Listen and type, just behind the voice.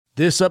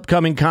This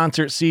upcoming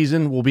concert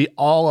season will be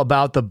all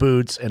about the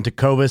boots, and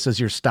Tecovas is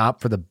your stop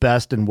for the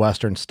best in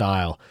Western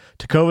style.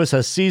 Tecovas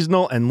has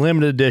seasonal and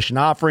limited edition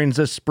offerings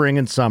this spring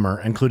and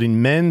summer,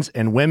 including men's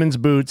and women's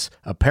boots,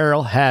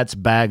 apparel, hats,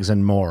 bags,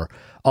 and more.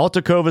 All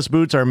Tecovas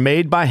boots are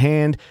made by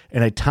hand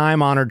in a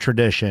time-honored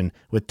tradition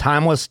with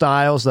timeless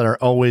styles that are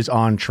always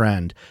on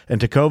trend. And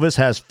Tecovas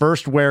has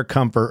first wear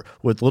comfort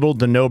with little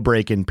to no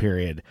break-in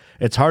period.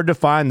 It's hard to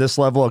find this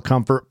level of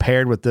comfort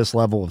paired with this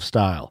level of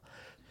style.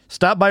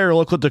 Stop by your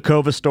local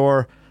Tecovas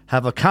store,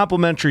 have a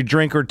complimentary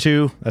drink or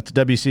two, that's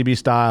WCB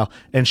style,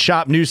 and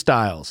shop new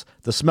styles.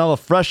 The smell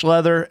of fresh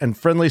leather and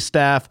friendly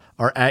staff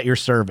are at your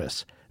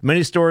service.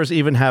 Many stores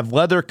even have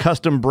leather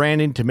custom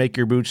branding to make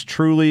your boots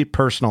truly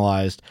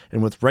personalized.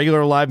 And with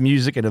regular live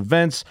music and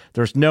events,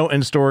 there's no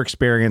in-store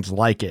experience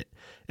like it.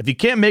 If you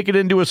can't make it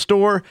into a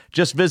store,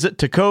 just visit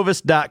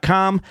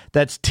tecovas.com.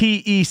 That's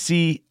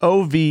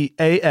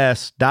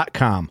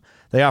TECOVAS.com.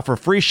 They offer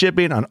free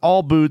shipping on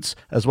all boots,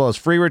 as well as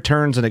free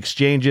returns and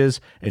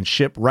exchanges, and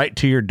ship right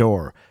to your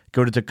door.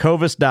 Go to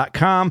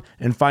tecovas.com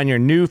and find your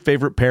new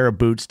favorite pair of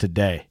boots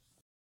today.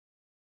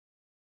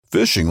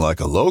 Fishing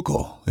like a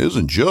local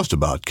isn't just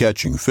about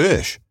catching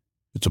fish.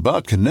 It's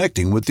about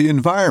connecting with the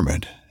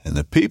environment and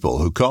the people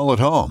who call it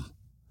home.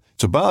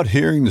 It's about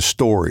hearing the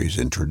stories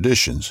and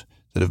traditions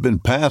that have been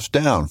passed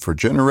down for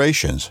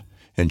generations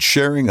and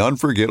sharing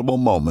unforgettable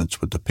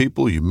moments with the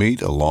people you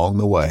meet along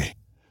the way.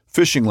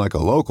 Fishing like a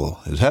local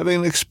is having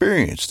an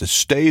experience that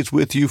stays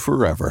with you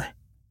forever.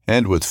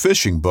 And with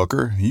Fishing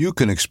Booker, you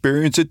can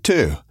experience it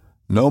too,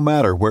 no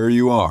matter where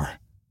you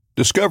are.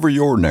 Discover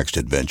your next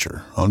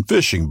adventure on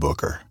Fishing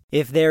Booker.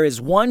 If there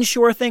is one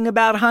sure thing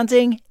about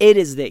hunting, it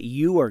is that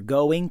you are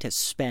going to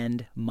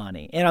spend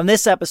money. And on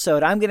this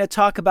episode, I'm going to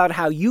talk about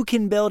how you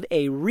can build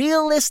a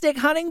realistic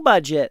hunting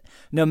budget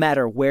no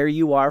matter where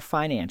you are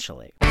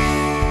financially.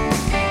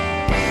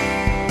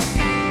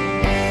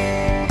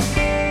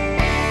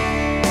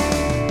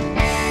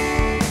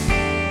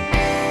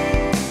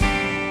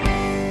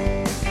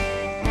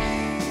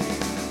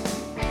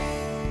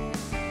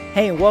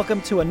 Hey, and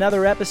welcome to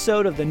another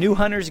episode of The New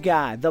Hunter's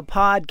Guide, the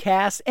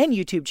podcast and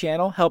YouTube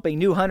channel helping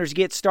new hunters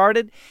get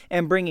started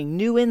and bringing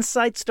new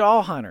insights to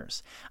all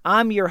hunters.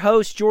 I'm your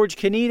host, George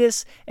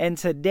Kanitas, and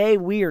today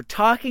we are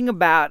talking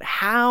about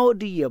how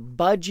do you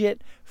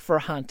budget for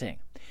hunting.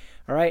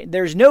 All right,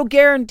 there's no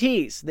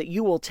guarantees that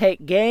you will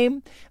take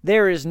game.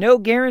 There is no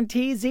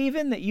guarantees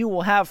even that you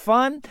will have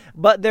fun,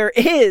 but there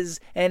is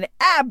an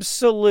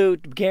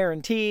absolute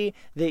guarantee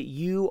that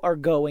you are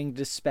going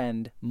to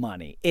spend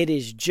money. It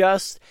is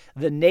just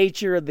the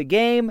nature of the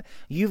game.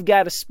 You've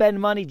got to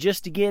spend money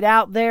just to get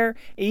out there,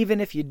 even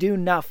if you do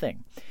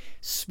nothing.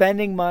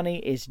 Spending money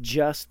is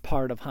just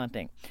part of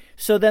hunting.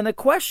 So then the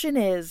question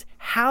is,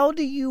 how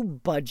do you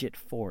budget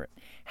for it?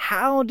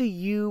 How do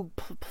you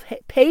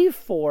pay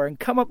for and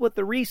come up with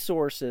the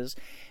resources?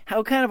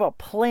 How kind of a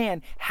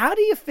plan? How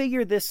do you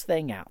figure this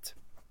thing out?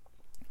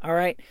 All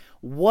right.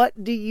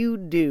 What do you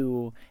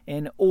do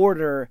in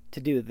order to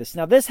do this?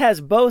 Now, this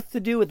has both to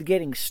do with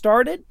getting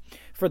started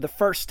for the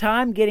first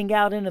time, getting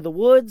out into the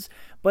woods,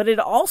 but it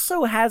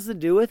also has to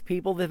do with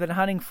people that have been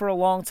hunting for a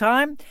long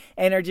time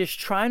and are just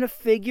trying to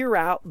figure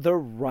out the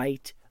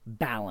right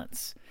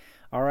balance.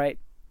 All right.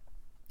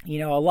 You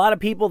know, a lot of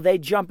people, they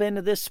jump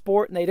into this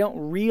sport and they don't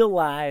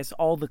realize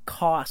all the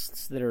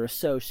costs that are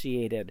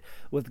associated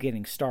with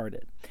getting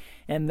started.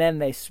 And then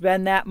they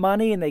spend that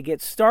money and they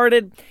get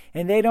started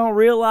and they don't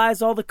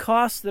realize all the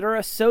costs that are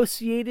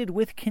associated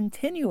with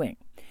continuing.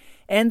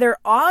 And there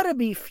ought to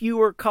be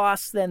fewer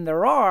costs than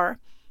there are,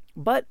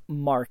 but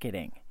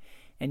marketing.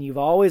 And you've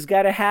always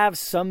got to have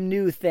some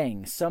new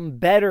thing, some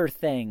better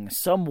thing,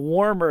 some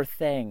warmer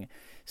thing,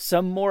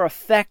 some more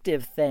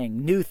effective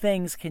thing. New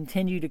things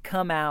continue to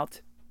come out.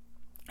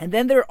 And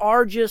then there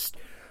are just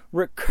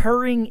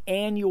recurring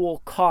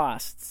annual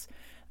costs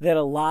that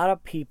a lot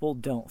of people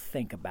don't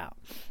think about.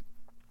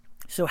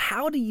 So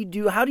how do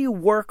you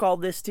work all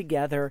this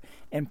together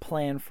and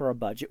plan for a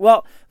budget?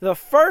 Well, the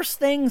first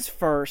things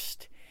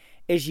first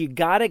is you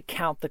got to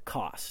count the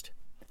cost.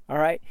 All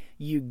right?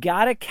 You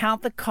got to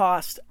count the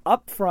cost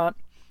up front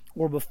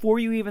or before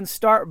you even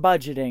start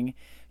budgeting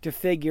to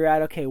figure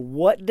out, okay,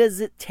 what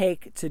does it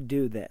take to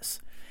do this?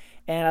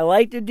 And I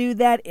like to do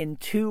that in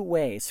two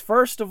ways.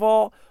 First of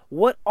all,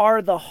 what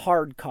are the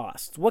hard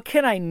costs? What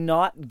can I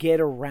not get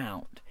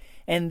around?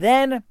 And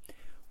then,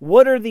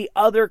 what are the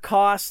other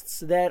costs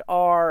that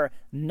are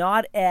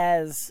not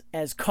as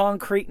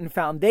concrete and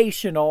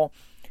foundational?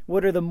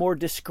 What are the more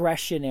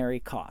discretionary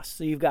costs?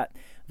 So you've got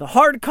the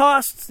hard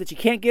costs that you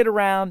can't get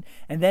around,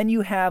 and then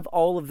you have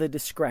all of the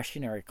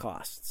discretionary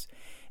costs.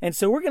 And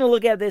so we're going to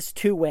look at this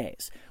two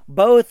ways,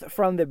 both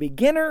from the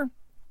beginner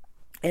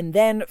and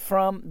then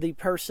from the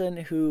person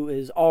who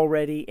is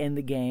already in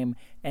the game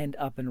and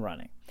up and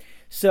running.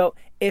 So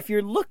if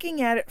you're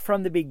looking at it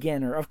from the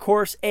beginner, of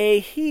course, a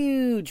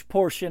huge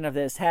portion of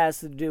this has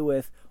to do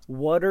with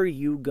what are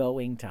you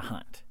going to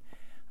hunt?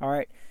 All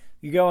right,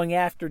 you're going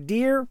after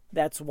deer,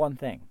 that's one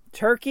thing.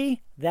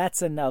 Turkey,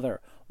 that's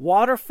another.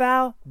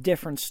 Waterfowl,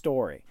 different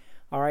story.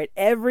 All right,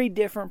 every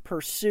different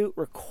pursuit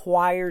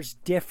requires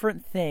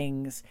different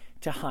things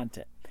to hunt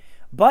it.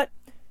 But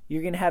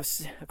you're going to have,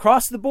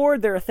 across the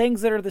board, there are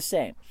things that are the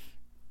same.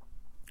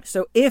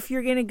 So if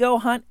you're going to go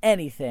hunt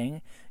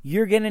anything,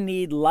 you're going to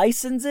need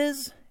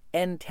licenses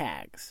and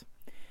tags.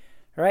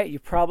 All right, you're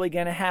probably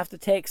going to have to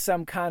take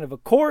some kind of a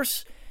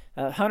course,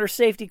 a hunter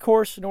safety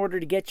course, in order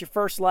to get your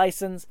first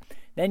license.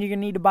 Then you're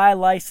going to need to buy a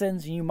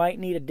license, and you might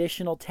need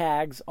additional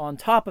tags on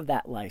top of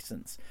that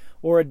license,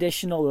 or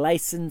additional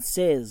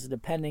licenses,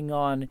 depending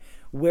on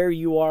where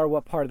you are,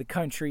 what part of the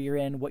country you're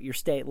in, what your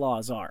state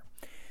laws are.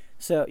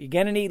 So you're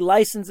going to need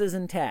licenses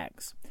and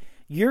tags.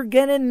 You're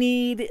going to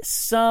need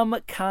some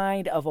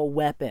kind of a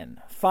weapon,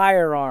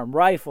 firearm,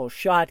 rifle,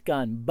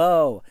 shotgun,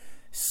 bow,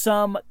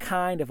 some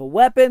kind of a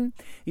weapon.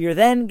 You're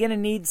then going to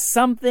need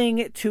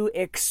something to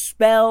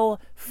expel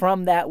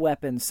from that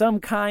weapon, some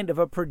kind of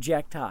a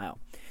projectile.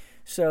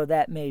 So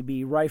that may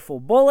be rifle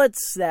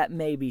bullets, that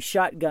may be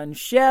shotgun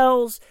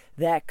shells,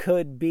 that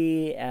could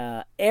be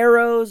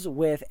arrows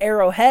with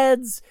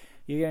arrowheads.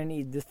 You're going to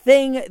need the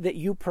thing that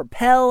you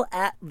propel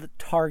at the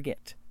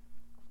target.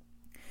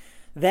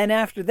 Then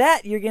after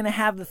that, you're going to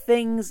have the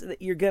things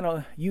that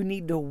you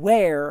need to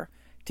wear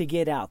to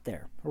get out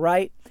there,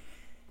 right?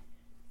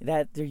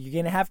 That you're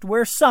going to have to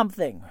wear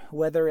something,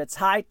 whether it's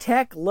high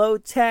tech, low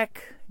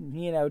tech,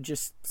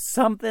 just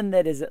something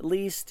that is at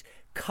least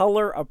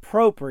color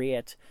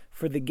appropriate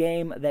for the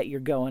game that you're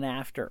going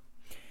after.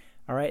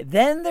 All right.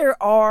 Then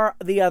there are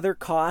the other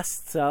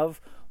costs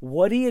of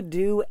what do you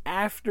do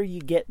after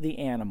you get the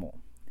animal?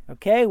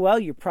 Okay, well,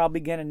 you're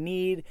probably going to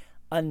need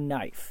a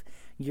knife.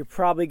 You're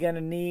probably going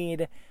to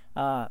need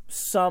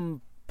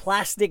some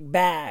plastic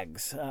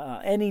bags,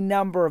 any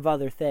number of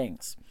other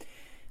things.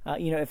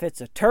 If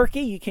it's a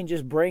turkey, you can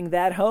just bring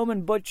that home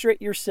and butcher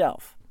it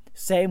yourself.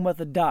 Same with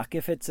a duck.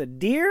 If it's a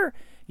deer,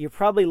 you're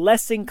probably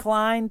less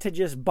inclined to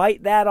just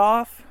bite that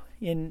off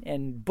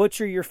and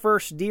butcher your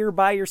first deer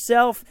by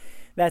yourself.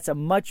 That's a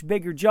much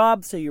bigger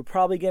job, so you're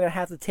probably going to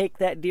have to take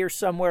that deer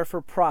somewhere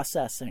for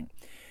processing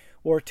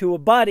or to a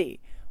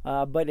buddy.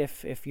 But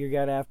if you're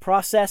going to have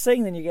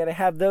processing, then you got to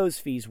have those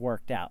fees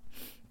worked out.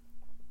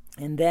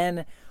 And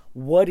then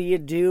what do you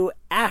do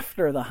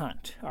after the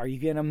hunt? Are you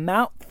going to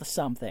mount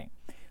something?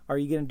 Are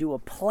you going to do a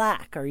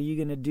plaque? Are you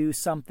going to do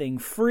something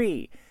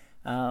free?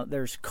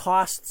 There's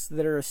costs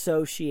that are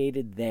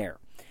associated there.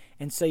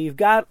 And so you've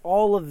got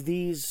all of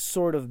these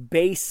sort of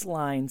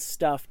baseline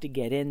stuff to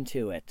get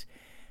into it.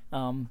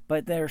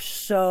 But there's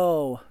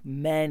so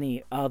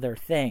many other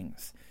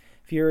things.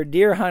 If you're a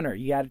deer hunter,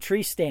 you got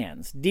tree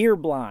stands, deer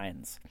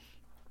blinds.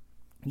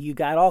 You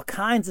got all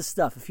kinds of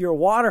stuff. If you're a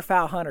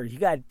waterfowl hunter, you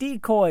got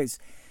decoys,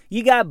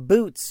 you got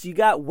boots, you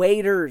got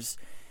waders,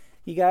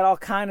 you got all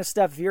kind of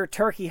stuff. If you're a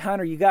turkey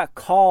hunter, you got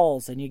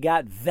calls and you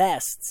got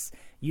vests.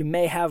 You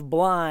may have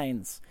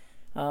blinds.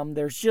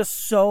 There's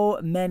just so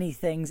many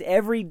things.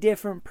 Every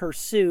different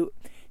pursuit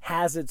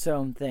has its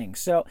own thing.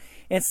 So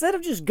instead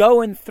of just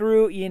going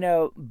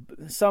through,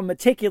 some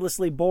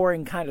meticulously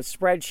boring kind of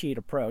spreadsheet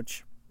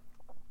approach,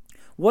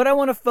 what I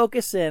want to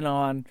focus in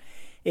on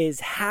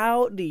is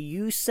how do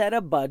you set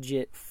a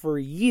budget for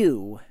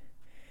you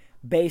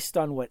based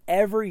on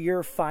whatever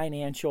your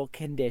financial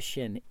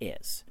condition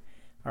is.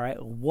 All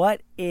right,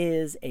 what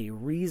is a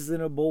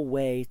reasonable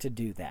way to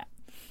do that?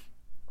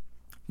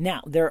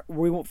 Now,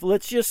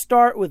 let's just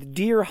start with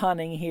deer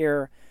hunting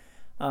here,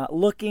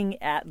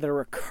 looking at the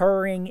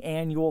recurring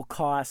annual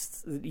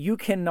costs that you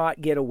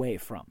cannot get away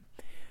from.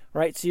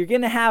 Right, so you're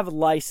going to have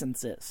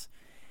licenses.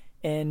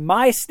 In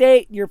my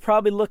state, you're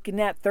probably looking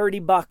at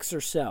 $30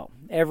 or so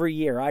every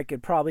year. I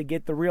could probably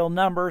get the real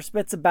numbers, but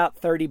it's about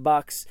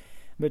 $30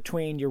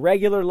 between your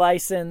regular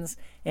license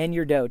and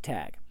your doe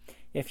tag.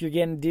 If you're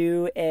going to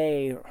do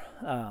a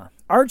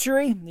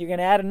archery, you're going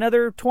to add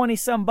another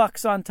 20-some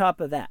bucks on top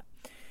of that.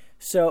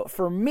 So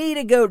for me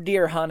to go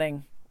deer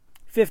hunting,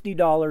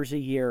 $50 a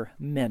year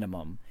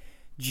minimum,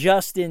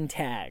 just in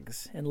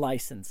tags and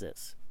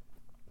licenses.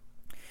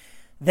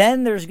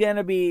 Then there's going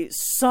to be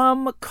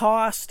some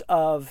cost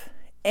of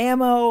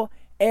ammo,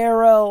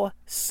 arrow,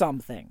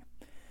 something.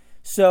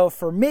 So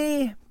for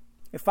me,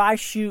 if I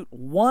shoot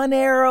one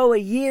arrow a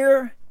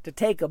year to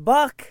take a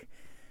buck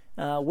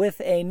with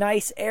a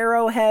nice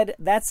arrowhead,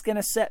 that's going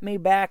to set me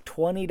back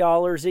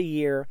 $20 a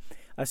year,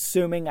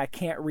 assuming I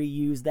can't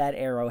reuse that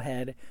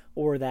arrowhead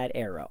or that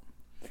arrow.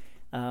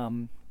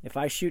 If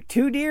I shoot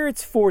 2 deer,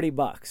 it's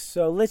 $40.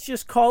 So let's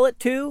just call it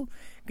 2,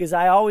 because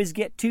I always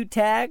get 2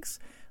 tags.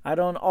 I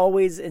don't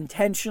always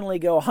intentionally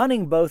go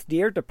hunting both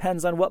deer.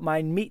 Depends on what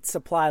my meat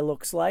supply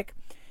looks like.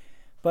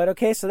 But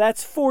okay, so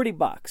that's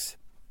 $40.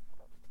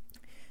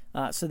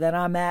 So then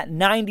I'm at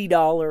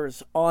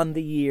 $90 on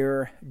the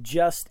year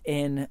just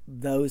in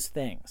those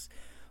things.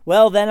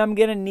 Well, then I'm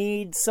going to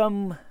need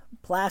some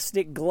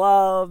plastic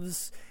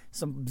gloves,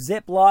 some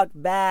Ziploc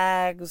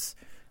bags,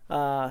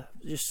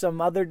 just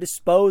some other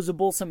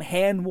disposable, some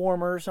hand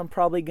warmers I'm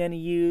probably going to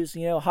use,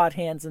 hot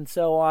hands and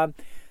so on.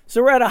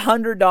 So we're at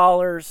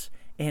 $100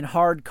 in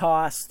hard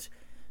cost,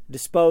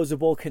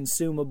 disposable,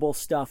 consumable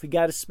stuff we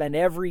got to spend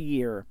every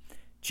year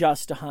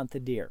just to hunt the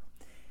deer.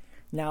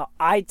 Now,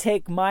 I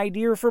take my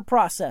deer for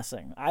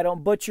processing. I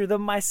don't butcher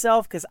them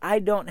myself because I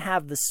don't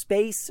have the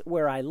space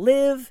where I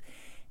live,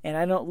 and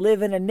I don't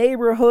live in a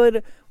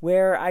neighborhood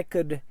where I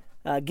could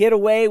get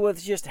away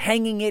with just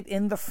hanging it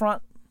in the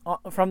front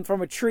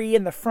from a tree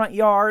in the front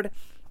yard.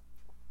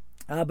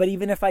 But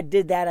even if I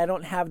did that, I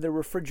don't have the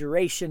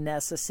refrigeration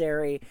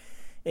necessary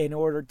in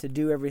order to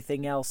do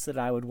everything else that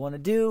I would want to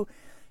do.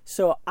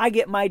 So I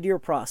get my deer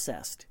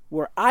processed,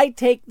 where I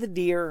take the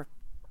deer.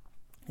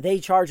 They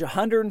charge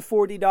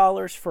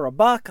 $140 for a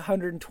buck,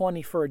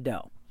 $120 for a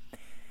doe.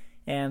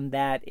 And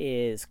that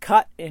is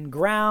cut and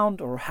ground,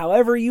 or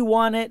however you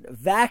want it,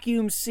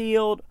 vacuum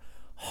sealed,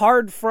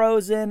 hard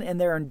frozen in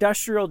their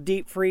industrial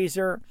deep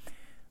freezer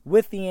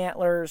with the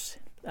antlers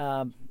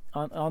on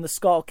the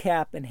skull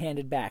cap and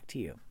handed back to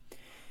you.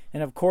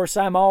 And of course,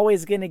 I'm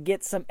always going to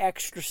get some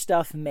extra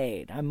stuff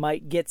made. I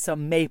might get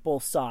some maple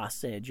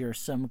sausage or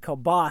some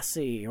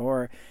kielbasa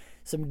or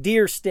some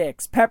deer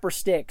sticks, pepper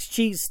sticks,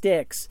 cheese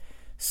sticks,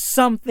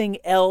 something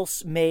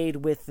else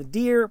made with the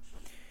deer.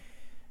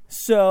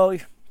 So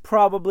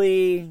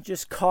probably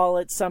just call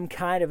it some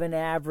kind of an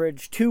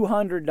average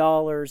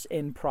 $200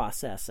 in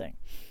processing.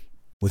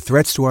 With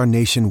threats to our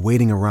nation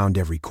waiting around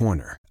every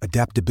corner,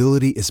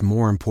 adaptability is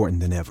more important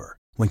than ever.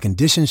 When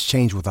conditions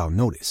change without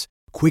notice,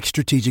 quick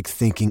strategic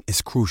thinking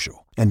is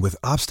crucial. And with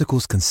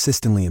obstacles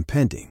consistently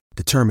impending,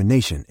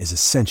 determination is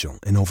essential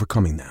in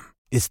overcoming them.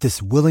 It's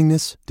this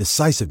willingness,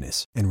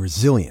 decisiveness, and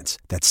resilience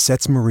that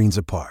sets Marines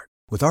apart.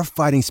 With our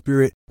fighting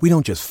spirit, we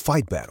don't just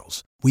fight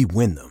battles, we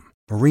win them.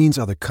 Marines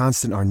are the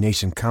constant our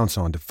nation counts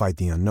on to fight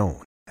the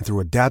unknown. And through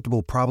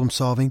adaptable problem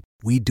solving,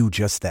 we do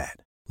just that.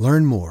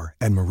 Learn more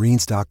at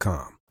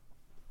marines.com.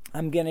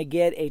 I'm going to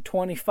get a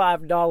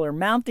 $25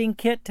 mounting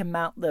kit to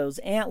mount those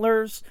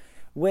antlers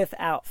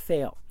without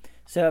fail.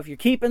 So if you're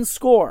keeping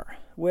score,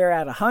 we're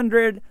at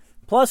 100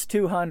 plus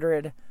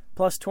 200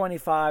 plus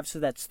 25, so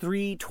that's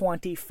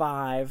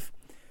 325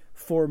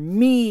 for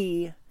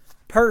me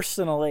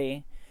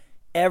personally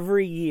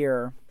every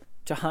year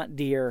to hunt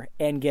deer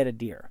and get a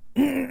deer.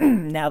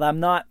 Now, I'm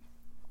not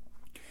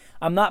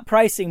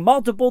pricing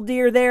multiple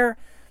deer there.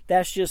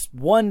 That's just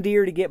one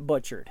deer to get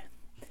butchered.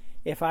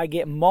 If I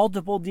get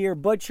multiple deer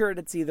butchered,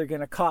 it's either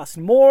going to cost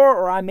more,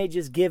 or I may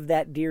just give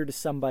that deer to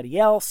somebody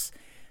else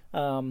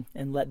and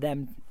let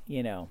them,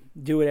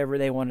 do whatever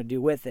they want to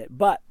do with it.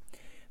 But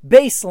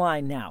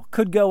baseline now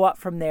could go up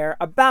from there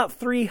about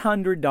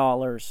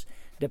 $300,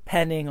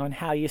 depending on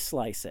how you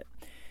slice it,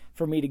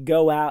 for me to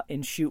go out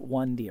and shoot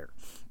one deer.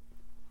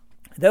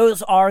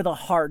 Those are the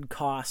hard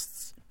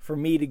costs for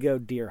me to go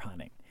deer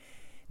hunting.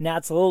 Now,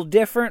 it's a little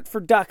different for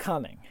duck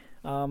hunting.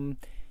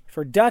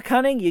 For duck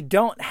hunting, you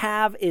don't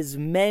have as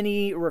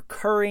many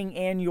recurring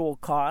annual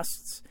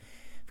costs.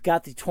 You've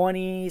got the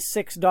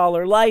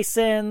 $26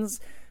 license,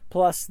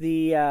 plus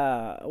the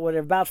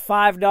about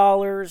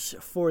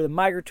 $5 for the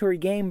migratory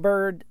game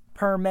bird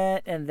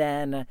permit, and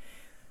then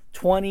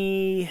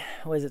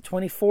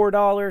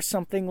 $24,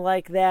 something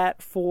like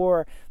that,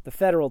 for the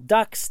federal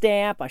duck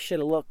stamp. I should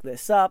have looked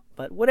this up,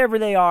 but whatever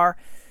they are.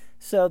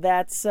 So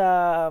that's,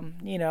 about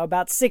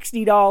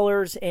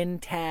 $60 in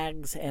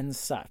tags and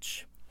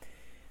such.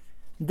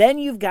 Then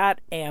you've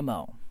got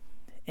ammo.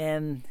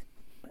 And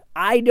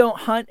I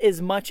don't hunt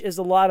as much as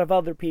a lot of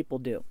other people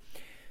do.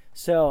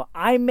 So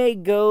I may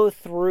go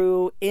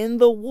through in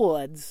the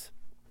woods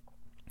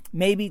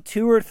maybe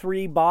 2 or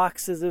 3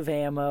 boxes of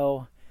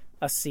ammo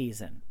a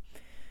season.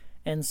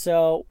 And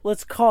so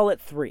let's call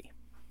it 3.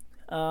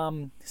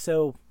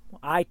 So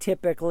I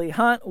typically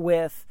hunt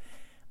with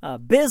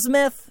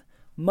bismuth,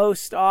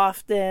 most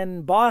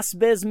often Boss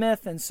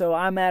bismuth, and so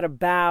I'm at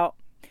about,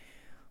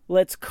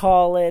 let's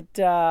call it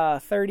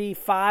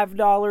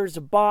 $35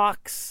 a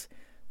box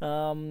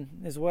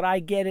is what I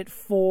get it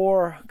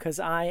for, because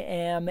I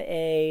am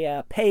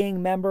a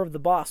paying member of the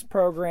Boss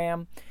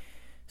program.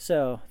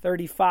 So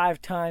 35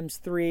 times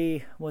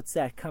 3, what's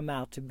that come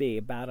out to be?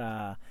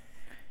 About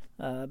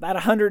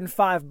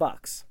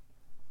 $105.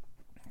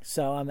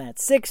 So I'm at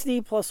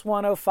 60 plus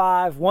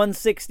 105,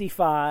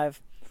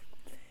 165.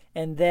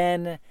 And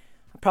then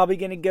I'm probably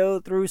going to go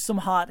through some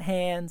hot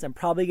hands. I'm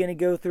probably going to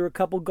go through a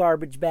couple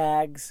garbage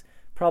bags.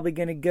 Probably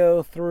going to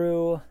go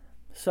through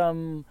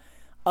some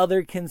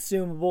other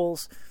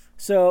consumables.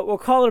 So we'll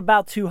call it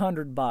about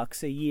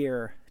 $200 a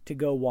year to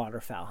go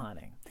waterfowl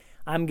hunting.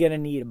 I'm going to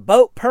need a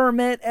boat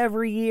permit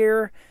every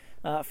year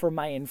for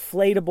my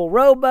inflatable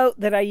rowboat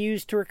that I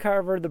use to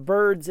recover the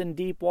birds in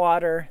deep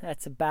water.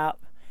 That's about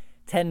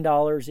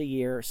 $10 a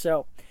year.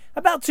 So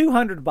about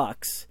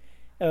 $200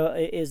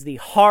 is the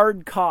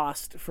hard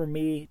cost for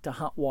me to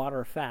hunt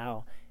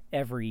waterfowl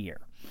every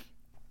year.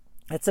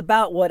 That's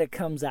about what it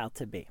comes out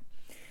to be.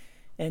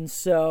 And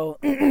so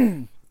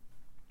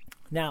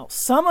now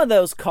some of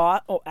those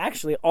costs,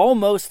 actually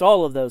almost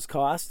all of those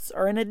costs,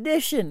 are in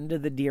addition to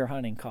the deer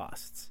hunting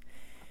costs.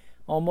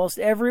 Almost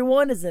every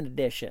one is in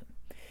addition.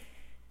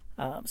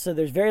 So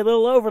there's very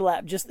little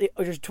overlap. There's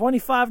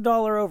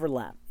 $25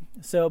 overlap.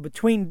 So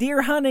between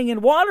deer hunting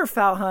and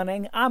waterfowl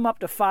hunting, I'm up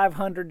to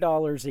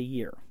 $500 a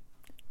year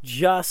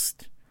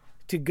just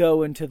to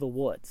go into the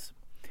woods.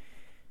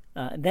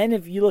 Then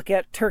if you look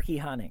at turkey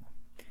hunting,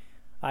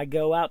 I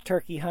go out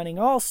turkey hunting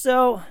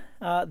also.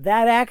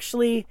 That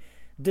actually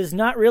does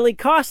not really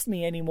cost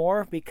me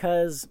anymore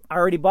because I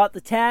already bought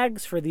the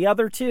tags for the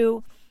other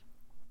two.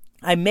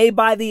 I may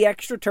buy the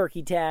extra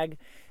turkey tag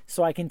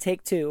so I can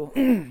take two.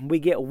 We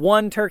get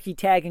one turkey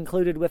tag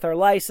included with our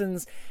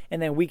license,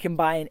 and then we can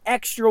buy an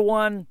extra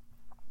one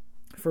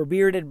for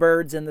bearded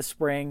birds in the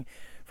spring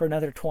for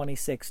another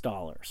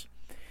 $26.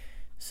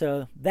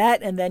 So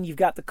that, and then you've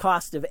got the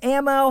cost of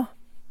ammo.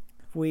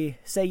 If we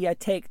say I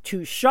take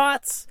 2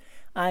 shots,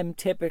 I'm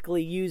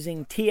typically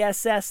using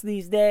TSS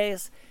these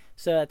days.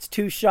 So that's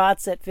 2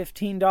 shots at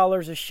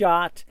 $15 a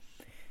shot.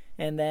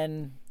 And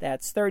then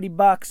that's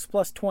 $30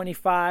 plus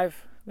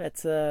 25.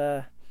 That's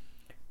another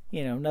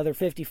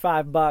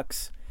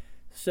 $55.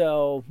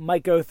 So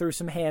might go through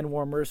some hand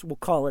warmers. We'll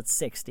call it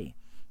 60.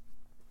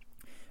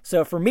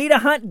 So for me to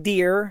hunt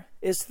deer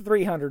is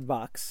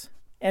 $300,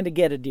 and to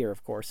get a deer,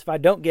 of course. If I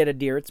don't get a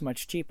deer, it's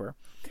much cheaper.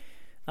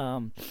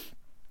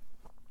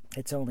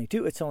 It's only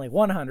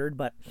 $100,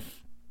 but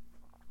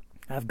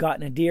I've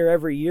gotten a deer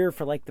every year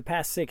for like the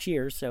past 6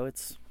 years, so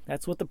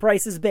that's what the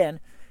price has been.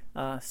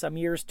 Some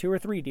years 2 or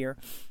 3 deer.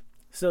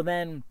 So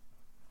then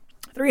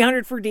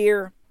 $300 for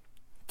deer,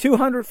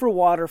 $200 for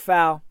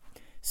waterfowl,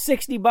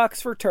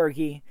 $60 for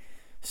turkey.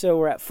 So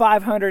we're at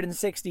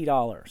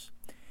 $560.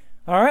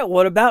 All right,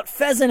 what about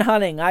pheasant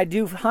hunting? I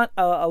do hunt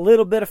a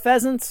little bit of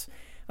pheasants,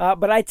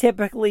 but I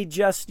typically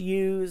just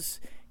use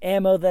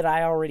ammo that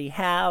I already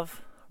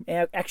have.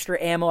 Extra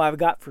ammo I've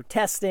got for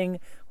testing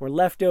or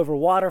leftover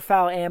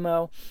waterfowl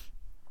ammo.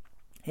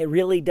 It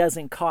really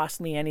doesn't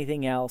cost me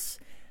anything else.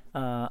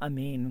 I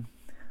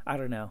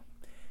don't know.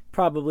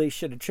 Probably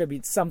should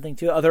attribute something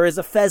to it. Oh, there is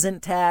a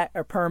pheasant tag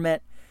or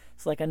permit.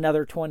 It's like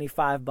another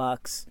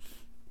 $25.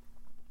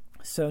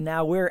 So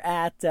now we're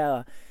at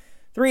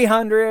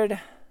 $300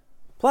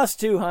 plus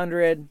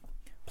 $200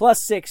 plus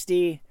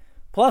 $60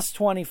 plus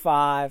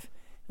 $25,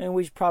 and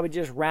we should probably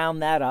just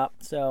round that up.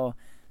 So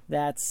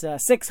that's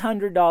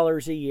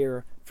 $600 a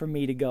year for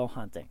me to go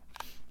hunting,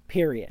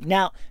 period.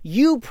 Now,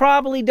 you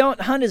probably don't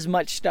hunt as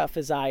much stuff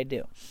as I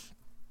do.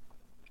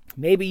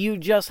 Maybe you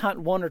just hunt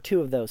 1 or 2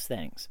 of those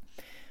things.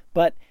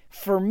 But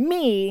for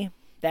me,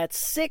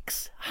 that's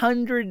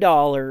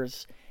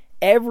 $600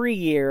 every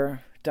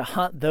year to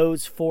hunt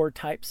those 4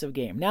 types of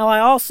game. Now, I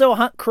also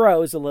hunt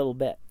crows a little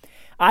bit.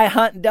 I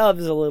hunt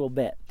doves a little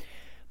bit.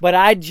 But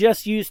I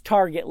just use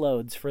target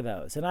loads for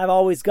those. And I've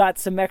always got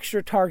some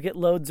extra target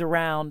loads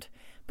around.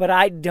 But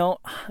I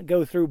don't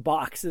go through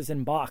boxes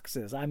and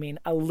boxes. I mean,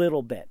 a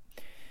little bit.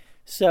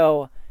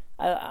 So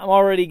I'm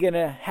already going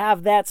to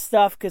have that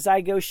stuff because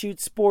I go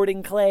shoot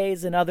sporting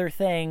clays and other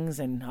things.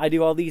 And I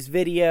do all these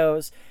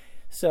videos.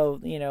 So,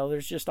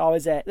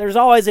 there's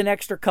always an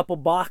extra couple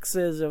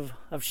boxes of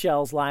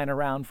shells lying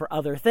around for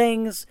other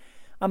things.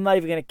 I'm not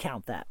even going to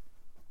count that.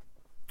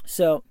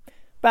 So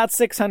about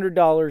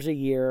 $600 a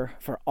year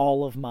for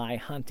all of my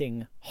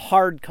hunting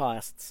hard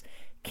costs.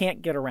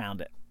 Can't get around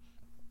it.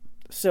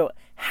 So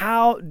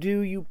how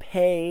do you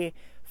pay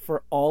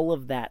for all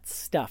of that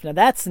stuff? Now,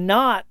 that's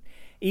not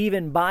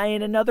even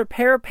buying another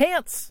pair of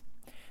pants.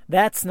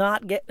 That's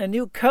not getting a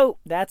new coat.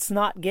 That's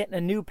not getting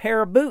a new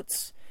pair of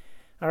boots.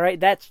 All right,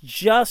 that's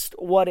just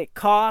what it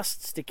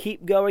costs to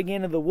keep going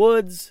into the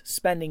woods,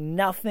 spending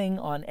nothing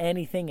on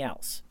anything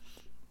else.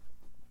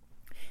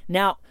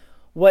 Now,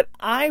 what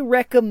I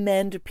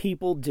recommend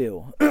people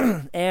do,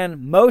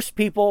 and most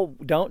people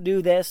don't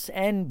do this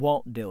and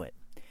won't do it.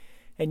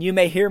 And you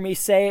may hear me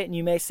say it, and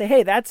you may say,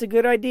 hey, that's a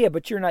good idea,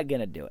 but you're not going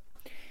to do it.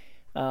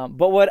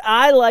 But what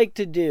I like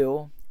to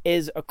do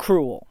is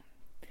accrual.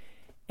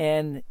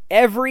 And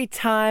every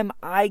time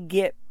I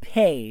get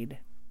paid,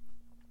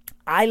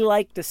 I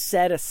like to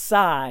set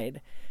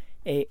aside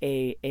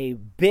a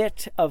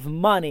bit of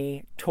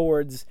money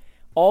towards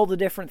all the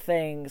different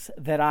things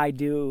that I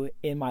do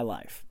in my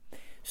life.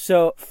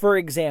 So, for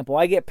example,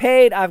 I get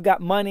paid, I've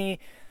got money.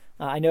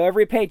 I know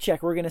every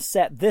paycheck we're going to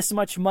set this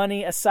much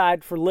money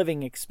aside for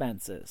living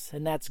expenses.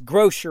 And that's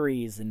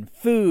groceries and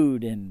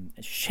food and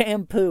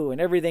shampoo and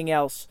everything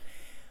else.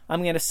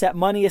 I'm going to set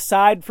money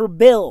aside for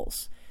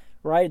bills,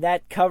 right?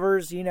 That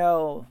covers,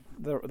 the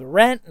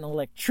rent and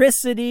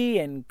electricity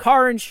and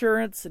car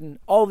insurance and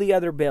all the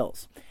other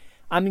bills.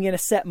 I'm going to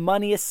set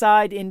money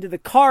aside into the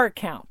car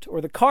account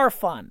or the car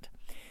fund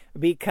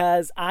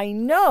because I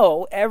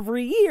know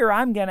every year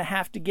I'm going to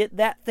have to get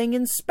that thing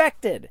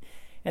inspected.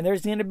 And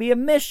there's going to be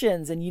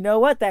emissions. And you know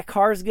what? That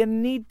car's going to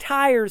need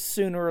tires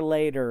sooner or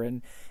later.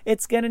 And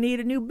it's going to need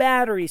a new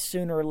battery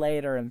sooner or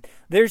later. And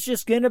there's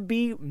just going to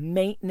be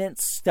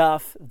maintenance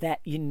stuff that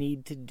you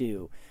need to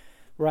do,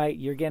 right?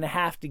 You're going to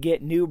have to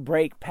get new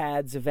brake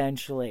pads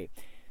eventually.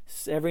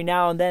 Every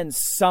now and then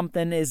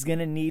something is going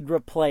to need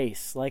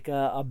replaced, like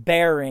a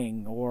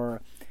bearing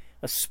or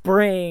a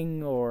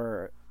spring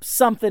or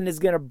something is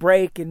going to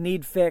break and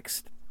need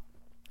fixed.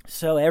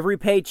 So every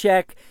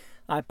paycheck,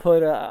 I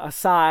put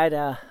aside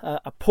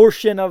a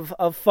portion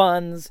of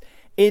funds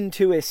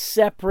into a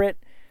separate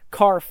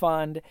car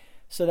fund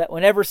so that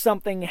whenever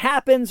something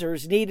happens or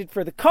is needed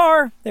for the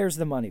car, there's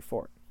the money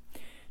for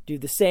it. Do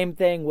the same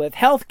thing with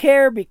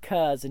healthcare,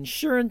 because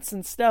insurance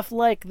and stuff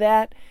like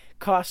that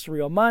costs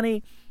real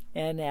money,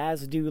 and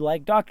as do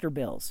like doctor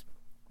bills.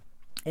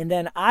 And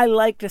then I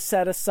like to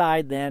set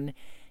aside then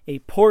a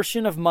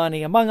portion of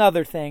money, among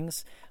other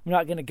things. I'm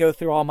not going to go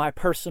through all my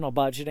personal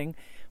budgeting,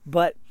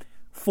 but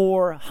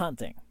for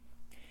hunting.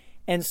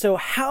 And so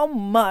how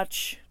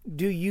much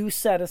do you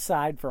set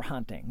aside for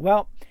hunting?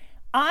 Well,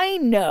 I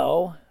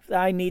know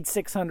I need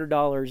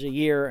 $600 a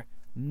year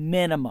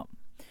minimum.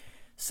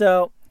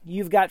 So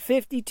you've got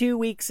 52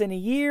 weeks in a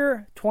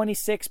year,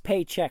 26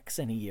 paychecks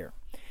in a year.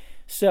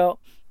 So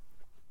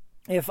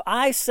if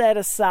I set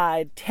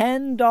aside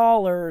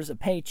 $10 a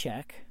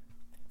paycheck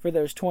for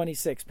those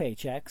 26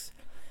 paychecks,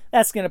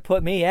 that's going to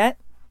put me at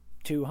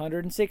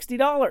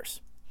 $260.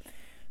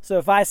 So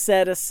if I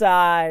set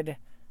aside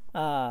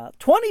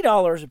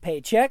 $20 a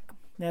paycheck,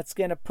 that's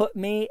going to put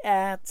me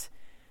at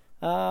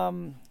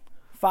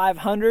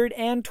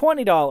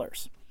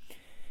 $520.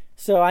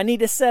 So I need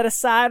to set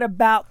aside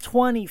about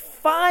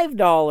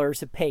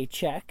 $25 a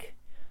paycheck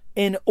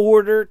in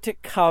order to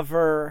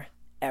cover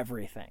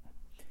everything.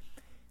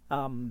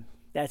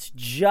 That's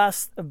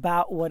just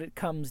about what it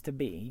comes to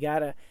be. You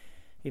got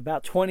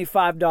about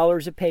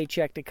 $25 a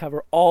paycheck to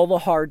cover all the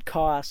hard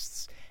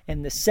costs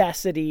and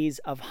necessities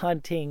of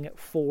hunting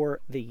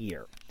for the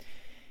year.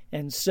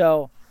 And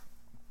so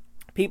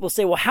people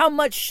say, well, how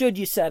much should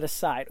you set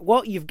aside?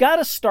 Well, you've got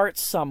to start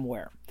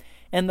somewhere.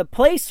 And the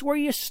place where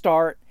you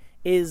start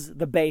is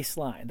the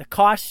baseline, the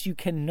costs you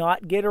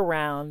cannot get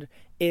around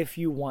if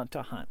you want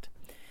to hunt.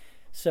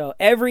 So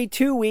every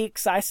 2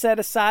 weeks, I set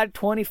aside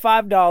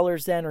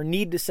 $25 then, or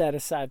need to set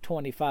aside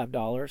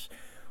 $25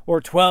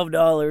 or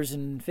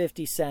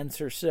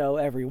 $12.50 or so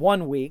every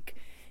 1 week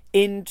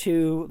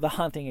into the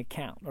hunting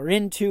account, or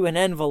into an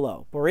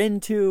envelope, or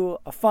into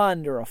a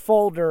fund or a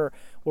folder,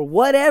 or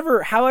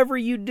whatever, however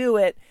you do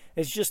it.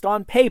 It's just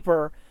on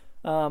paper,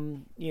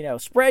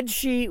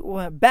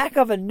 spreadsheet, back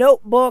of a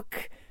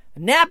notebook, a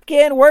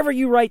napkin, wherever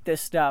you write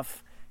this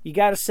stuff, you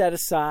got to set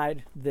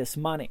aside this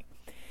money.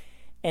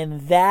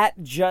 And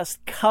that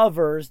just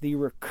covers the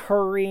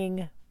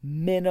recurring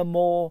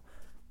minimal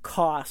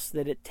costs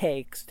that it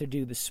takes to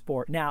do the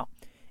sport. Now,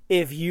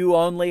 if you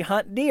only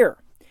hunt deer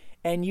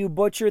and you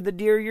butcher the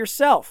deer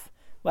yourself,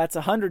 well, that's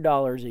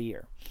 $100 a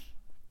year.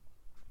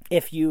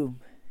 If you're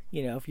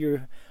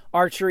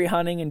archery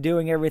hunting and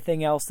doing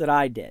everything else that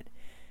I did.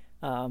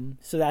 So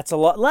that's a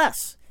lot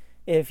less.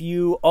 If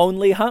you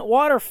only hunt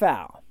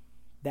waterfowl,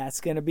 that's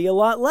going to be a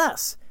lot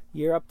less.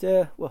 You're up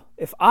to, well,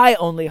 if I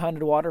only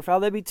hunted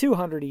waterfowl, that'd be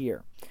 $200 a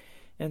year.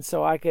 And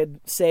so I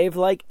could save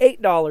like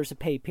 $8 a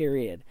pay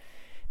period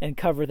and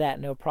cover that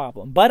no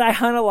problem. But I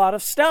hunt a lot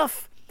of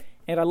stuff,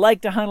 and I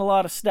like to hunt a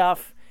lot of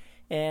stuff.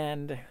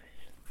 And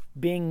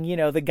being,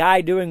 the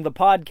guy doing the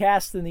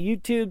podcast and the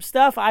YouTube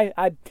stuff,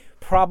 I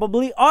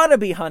probably ought to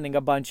be hunting a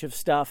bunch of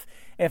stuff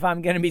if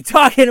I'm going to be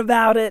talking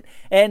about it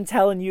and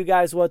telling you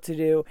guys what to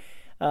do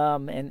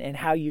and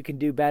how you can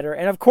do better.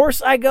 And of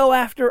course, I go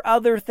after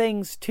other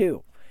things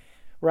too.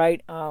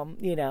 Right?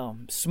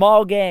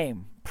 Small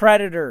game,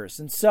 predators,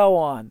 and so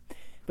on.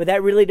 But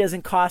that really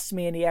doesn't cost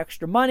me any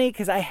extra money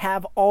because I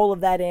have all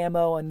of that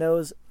ammo and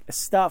those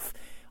stuff,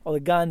 all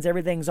the guns,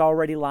 everything's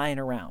already lying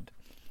around.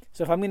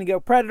 So if I'm going to go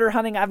predator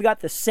hunting, I've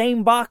got the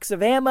same box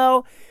of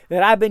ammo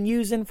that I've been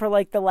using for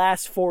like the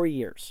last 4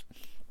 years.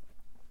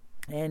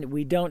 And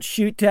we don't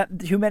shoot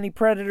too many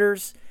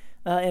predators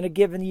in a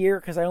given year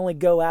because I only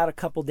go out a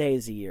couple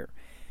days a year.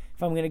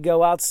 If I'm going to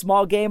go out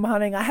small game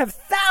hunting, I have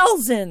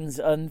thousands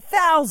and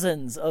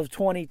thousands of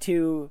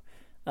 22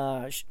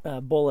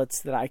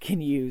 bullets that I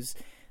can use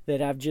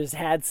that I've just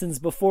had since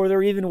before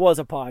there even was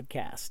a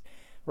podcast,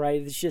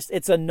 right?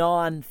 It's a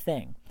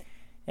non-thing.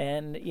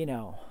 And,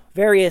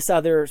 various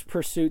other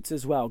pursuits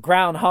as well.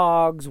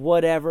 Groundhogs,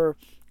 whatever,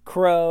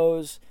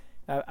 crows.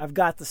 I've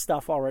got the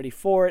stuff already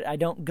for it. I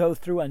don't go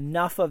through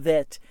enough of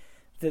it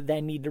that I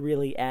need to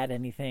really add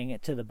anything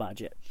to the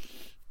budget.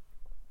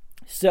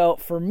 So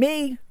for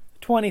me,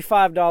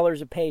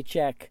 $25 a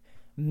paycheck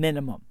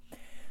minimum.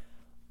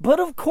 But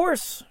of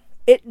course,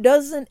 it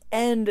doesn't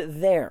end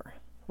there,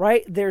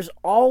 right? There's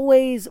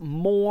always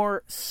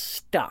more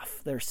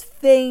stuff. There's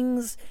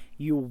things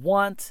you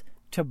want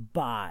to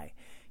buy.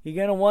 You're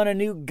going to want a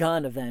new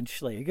gun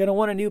eventually. You're going to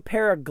want a new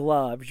pair of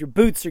gloves. Your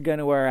boots are going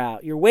to wear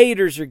out. Your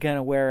waders are going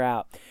to wear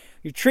out.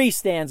 Your tree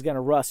stand's going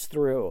to rust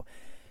through.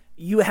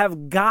 You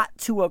have got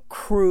to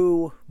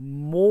accrue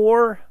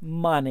more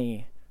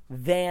money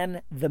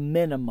than the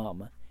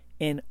minimum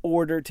in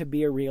order to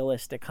be a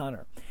realistic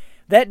hunter.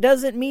 That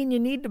doesn't mean you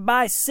need to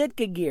buy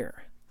Sitka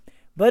gear,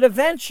 but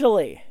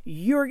eventually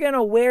you're going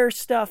to wear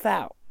stuff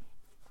out.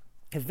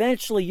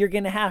 Eventually you're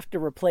going to have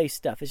to replace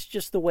stuff. It's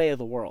just the way of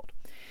the world.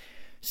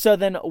 So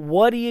then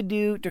what do you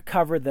do to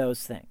cover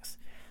those things?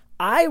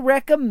 I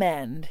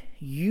recommend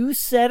you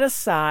set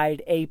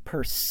aside a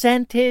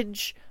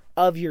percentage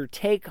of your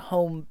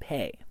take-home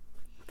pay.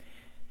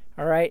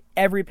 All right,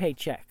 every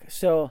paycheck.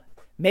 So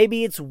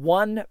maybe it's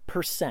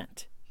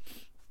 1%.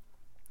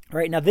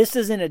 Right, now this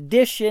is in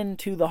addition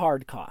to the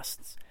hard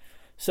costs.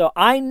 So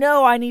I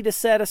know I need to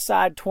set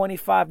aside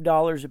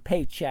 $25 a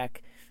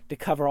paycheck to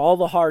cover all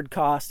the hard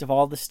costs of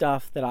all the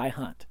stuff that I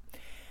hunt.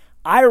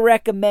 I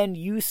recommend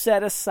you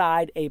set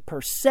aside a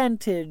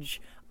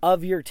percentage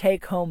of your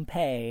take-home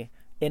pay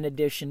in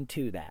addition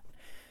to that.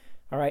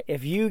 All right,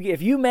 if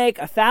you make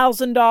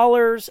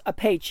 $1,000 a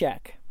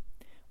paycheck,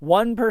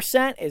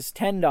 1% is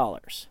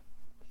 $10.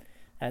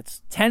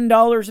 That's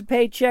 $10 a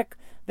paycheck.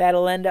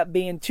 That'll end up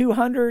being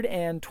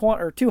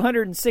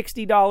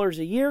 $260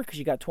 a year because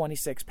you got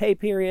 26 pay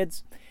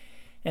periods.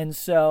 And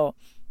so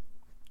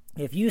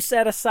if you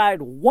set aside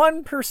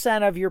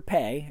 1% of your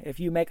pay, if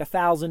you make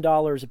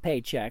 $1,000 a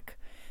paycheck,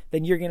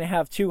 then you're going to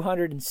have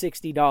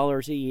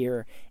 $260 a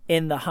year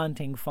in the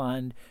hunting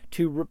fund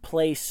to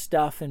replace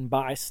stuff and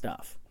buy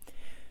stuff.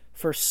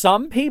 For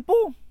some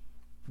people,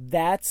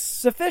 that's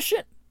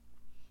sufficient.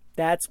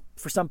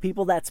 For some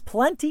people, that's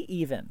plenty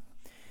even.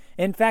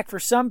 In fact, for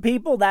some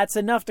people, that's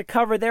enough to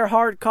cover their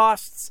hard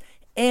costs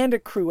and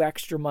accrue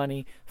extra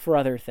money for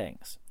other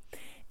things.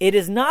 It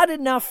is not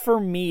enough for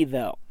me,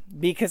 though,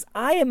 because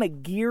I am a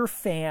gear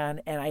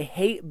fan and I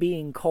hate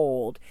being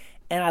cold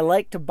and I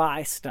like to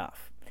buy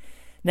stuff.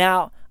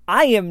 Now,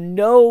 I am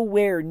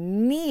nowhere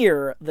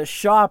near the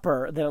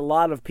shopper that a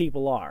lot of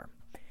people are.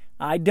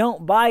 I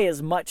don't buy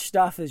as much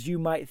stuff as you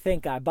might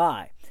think I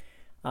buy.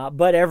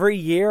 But every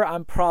year,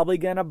 I'm probably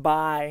going to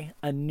buy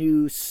a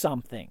new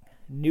something.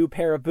 New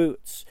pair of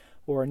boots,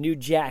 or a new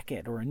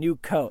jacket, or a new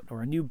coat,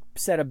 or a new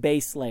set of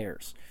base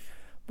layers,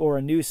 or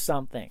a new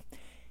something.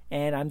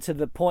 And I'm to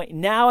the point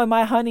now in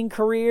my hunting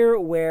career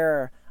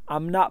where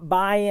I'm not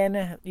buying,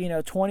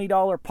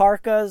 $20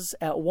 parkas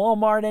at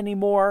Walmart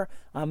anymore.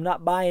 I'm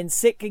not buying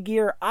Sitka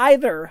gear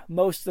either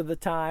most of the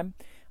time,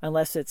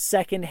 unless it's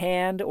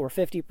secondhand or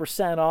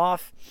 50%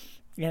 off.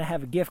 And I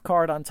have a gift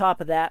card on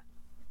top of that.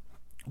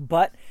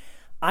 But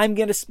I'm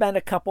going to spend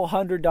a couple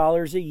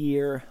 $100 a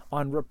year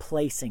on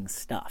replacing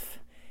stuff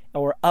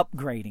or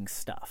upgrading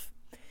stuff.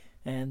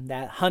 And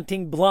that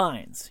hunting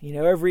blinds,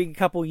 every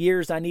couple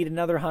years I need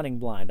another hunting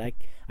blind. I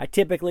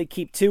typically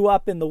keep 2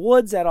 up in the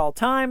woods at all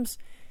times.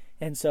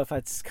 And so if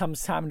it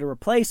comes time to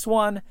replace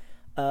one,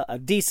 a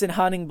decent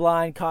hunting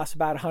blind costs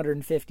about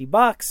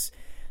 $150.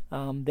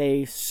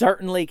 They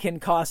certainly can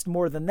cost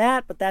more than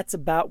that, but that's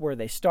about where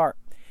they start.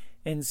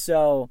 And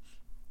so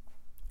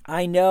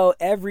I know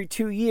every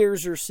 2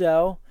 years or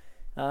so,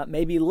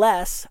 maybe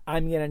less,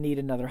 I'm going to need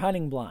another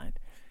hunting blind.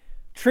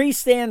 Tree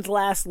stands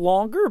last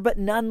longer, but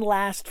none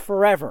last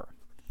forever.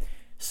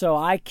 So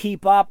I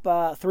keep up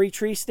 3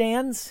 tree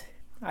stands.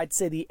 I'd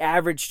say the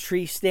average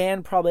tree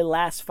stand probably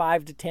lasts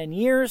 5 to 10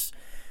 years.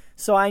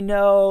 So I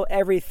know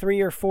every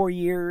 3 or 4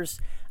 years,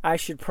 I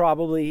should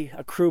probably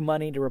accrue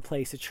money to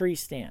replace a tree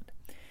stand.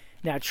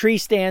 Now, tree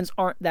stands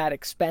aren't that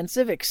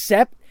expensive,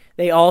 except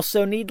they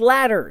also need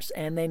ladders,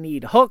 and they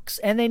need hooks,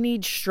 and they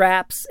need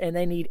straps, and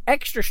they need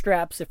extra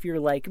straps if you're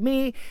like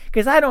me,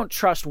 because I don't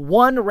trust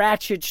one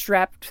ratchet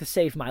strap to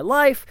save my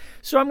life,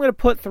 so I'm going to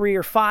put 3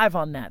 or 5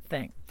 on that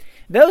thing.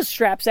 Those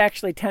straps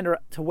actually tend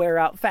to wear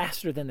out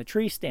faster than the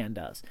tree stand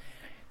does.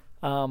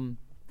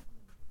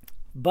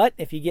 But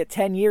if you get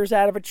 10 years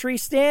out of a tree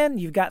stand,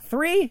 you've got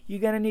 3, you're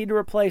going to need to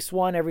replace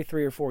one every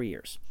 3 or 4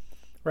 years,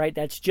 right?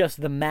 That's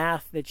just the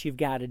math that you've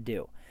got to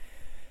do.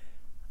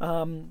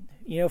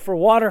 For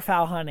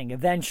waterfowl hunting,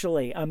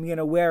 eventually I'm going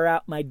to wear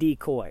out my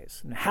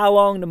decoys. And how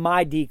long do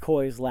my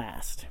decoys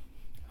last?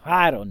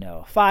 I don't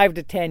know. 5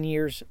 to 10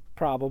 years,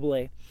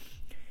 probably.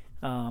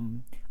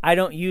 I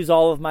don't use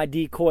all of my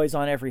decoys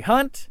on every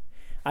hunt.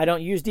 I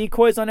don't use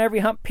decoys on every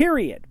hunt,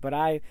 period.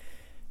 But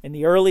in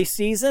the early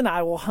season,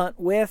 I will hunt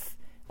with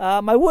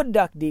my wood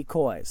duck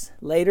decoys.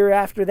 Later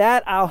after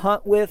that, I'll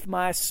hunt with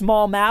my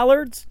small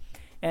mallards.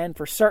 And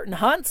for certain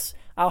hunts,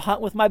 I'll hunt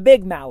with my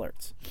big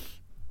mallards.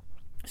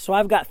 So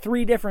I've got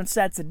 3 different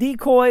sets of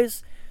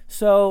decoys.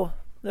 So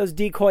those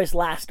decoys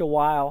last a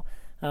while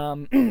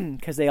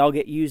because they all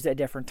get used at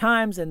different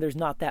times, and there's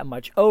not that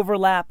much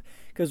overlap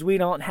because we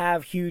don't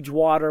have huge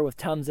water with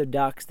tons of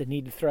ducks that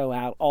need to throw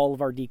out all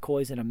of our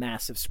decoys in a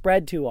massive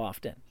spread too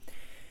often.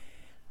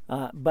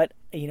 But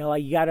you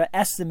got to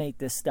estimate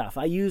this stuff.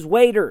 I use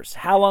waders.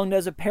 How long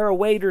does a pair of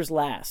waders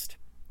last?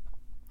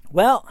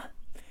 Well,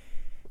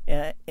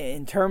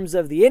 in terms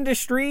of the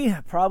industry,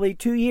 probably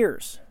 2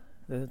 years.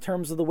 In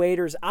terms of the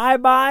waders I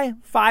buy,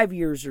 5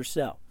 years or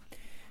so.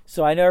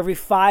 So I know every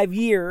 5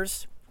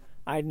 years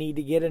I need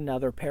to get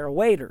another pair of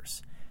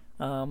waders.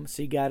 So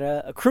you got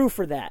to accrue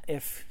for that.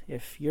 If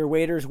your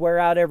waders wear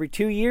out every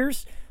 2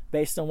 years,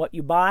 based on what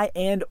you buy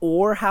and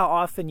or how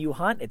often you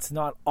hunt, it's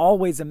not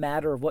always a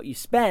matter of what you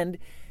spend.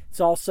 It's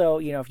also,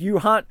 if you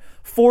hunt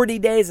 40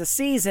 days a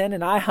season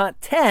and I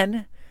hunt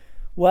 10,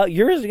 well,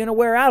 yours are going to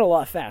wear out a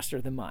lot faster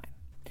than mine.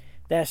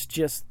 That's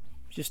just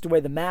the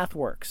way the math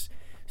works.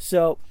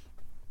 So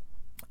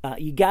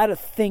you got to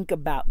think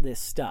about this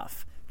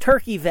stuff.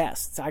 Turkey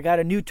vests. I got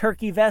a new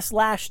turkey vest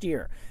last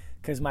year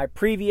because my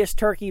previous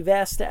turkey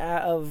vest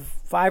of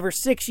 5 or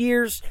 6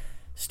 years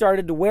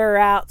started to wear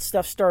out.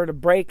 Stuff started to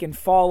break and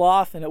fall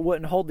off, and it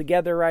wouldn't hold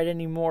together right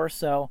anymore.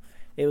 So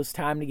it was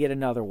time to get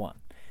another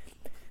one.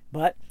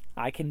 But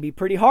I can be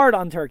pretty hard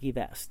on turkey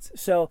vests.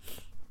 So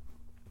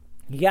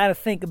you got to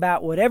think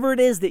about whatever it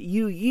is that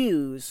you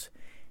use,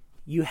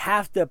 you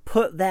have to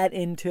put that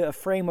into a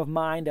frame of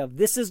mind of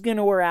this is going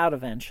to wear out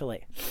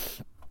eventually.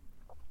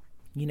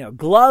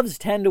 Gloves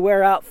tend to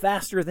wear out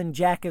faster than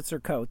jackets or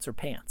coats or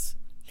pants.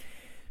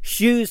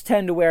 Shoes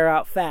tend to wear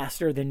out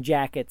faster than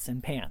jackets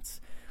and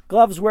pants.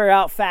 Gloves wear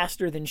out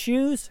faster than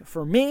shoes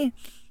for me,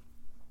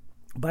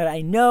 but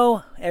I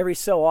know every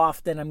so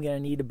often I'm going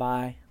to need to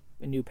buy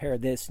a new pair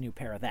of this, new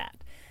pair of that.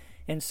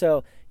 And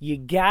so you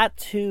got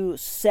to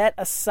set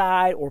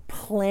aside or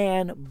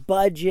plan,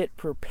 budget,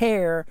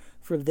 prepare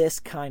for this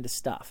kind of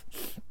stuff.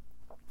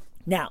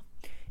 Now,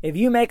 if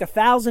you make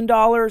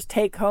 $1,000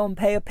 take home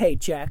pay a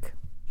paycheck,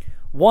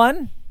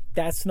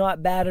 that's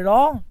not bad at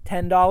all.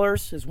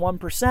 $10 is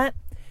 1%,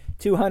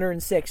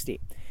 $260.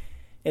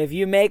 If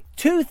you make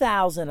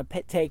 $2,000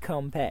 a take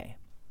home pay,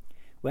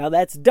 well,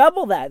 that's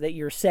double that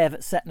you're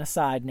setting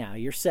aside now.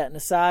 You're setting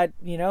aside,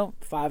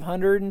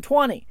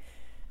 $520.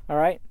 All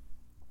right.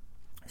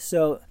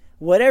 So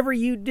whatever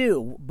you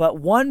do, but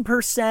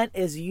 1%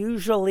 is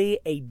usually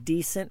a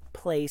decent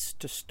place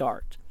to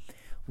start.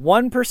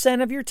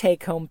 1% of your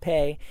take home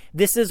pay.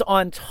 This is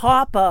on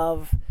top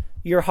of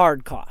your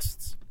hard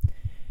costs.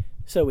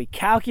 So we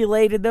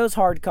calculated those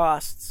hard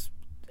costs.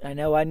 I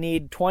know I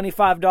need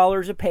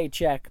 $25 a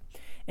paycheck,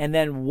 and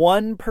then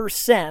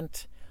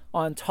 1%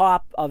 on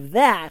top of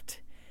that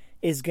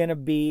is going to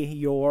be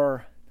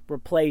your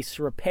replace,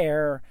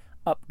 repair,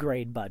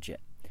 upgrade budget.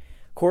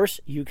 Of course,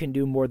 you can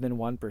do more than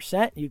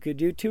 1%. You could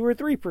do 2 or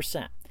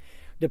 3%,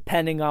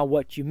 depending on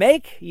what you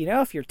make.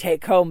 If your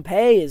take-home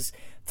pay is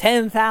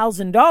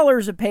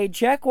 $10,000 a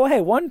paycheck, well, hey,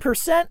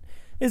 1%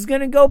 is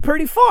going to go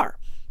pretty far.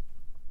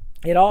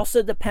 It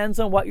also depends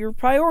on what your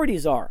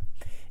priorities are.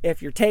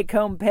 If your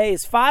take-home pay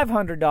is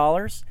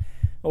 $500,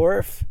 or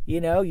if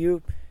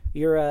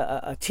you're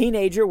a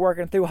teenager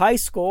working through high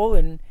school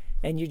and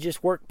you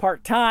just work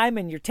part-time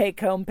and your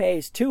take-home pay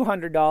is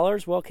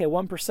 $200, well, okay,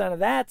 1% of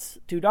that's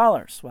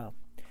 $2. Well,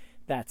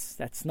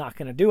 that's not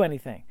going to do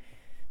anything.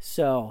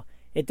 So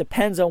it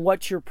depends on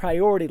what your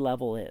priority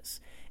level is.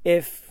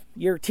 If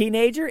you're a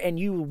teenager and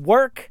you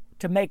work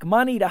to make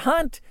money to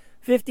hunt,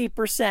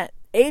 50%,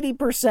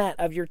 80%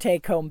 of your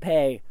take-home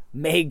pay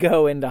may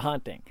go into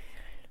hunting,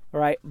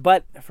 right?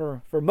 But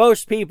for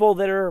most people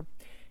that are,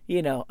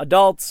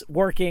 adults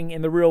working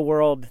in the real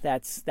world,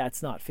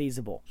 that's not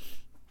feasible.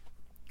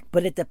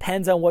 But it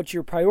depends on what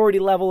your priority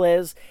level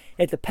is.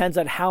 It depends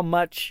on how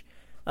much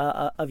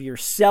of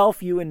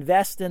yourself you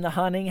invest in the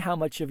hunting, how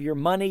much of your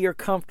money you're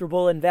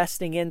comfortable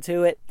investing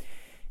into it.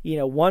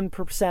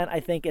 1% I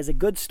think is a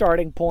good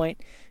starting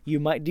point. You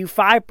might do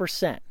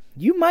 5%.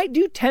 You might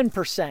do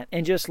 10%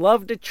 and just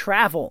love to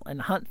travel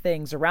and hunt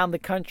things around the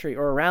country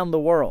or around the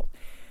world.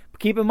 But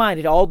keep in mind,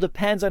 it all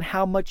depends on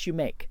how much you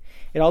make.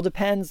 It all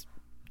depends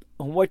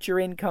on what your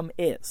income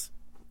is.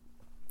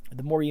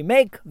 The more you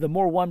make, the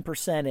more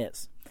 1%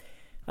 is.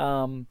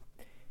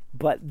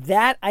 But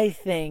that, I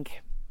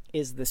think,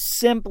 is the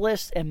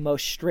simplest and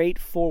most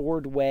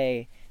straightforward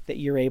way that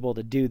you're able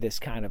to do this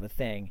kind of a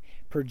thing.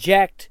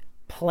 Project,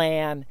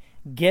 plan,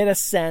 get a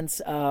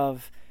sense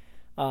of...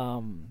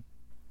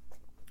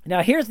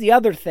 Now, here's the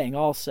other thing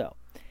also.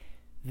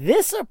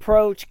 This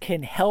approach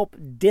can help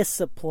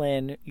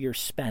discipline your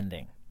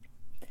spending.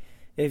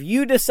 If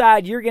you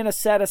decide you're going to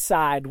set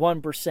aside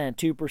 1%,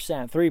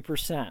 2%,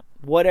 3%,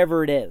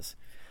 whatever it is,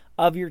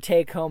 of your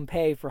take-home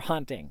pay for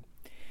hunting,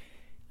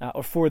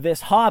 or for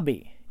this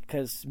hobby,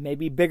 because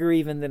maybe bigger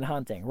even than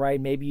hunting, right?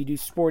 Maybe you do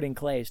sporting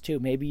clays too.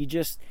 Maybe you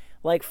just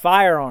like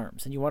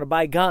firearms and you want to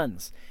buy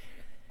guns.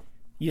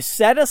 You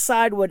set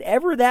aside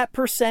whatever that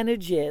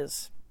percentage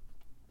is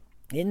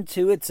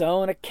into its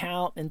own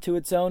account, into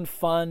its own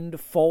fund,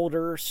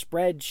 folder,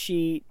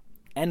 spreadsheet,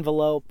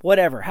 envelope,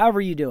 whatever,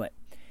 however you do it.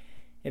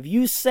 If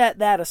you set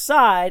that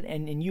aside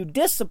and you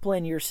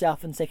discipline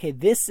yourself and say, okay,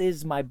 this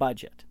is my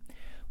budget.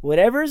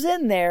 Whatever's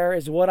in there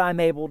is what I'm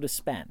able to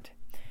spend.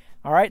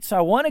 All right, so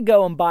I want to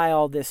go and buy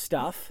all this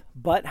stuff,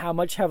 but how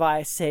much have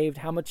I saved?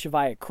 How much have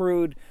I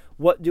accrued?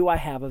 What do I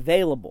have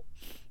available?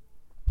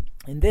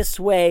 In this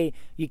way,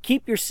 you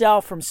keep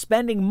yourself from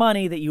spending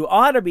money that you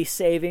ought to be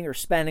saving or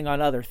spending on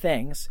other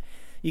things.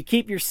 You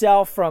keep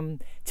yourself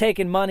from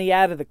taking money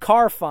out of the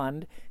car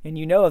fund, and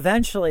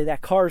eventually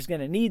that car is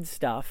going to need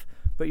stuff.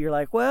 But you're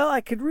like, well,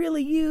 I could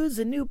really use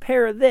a new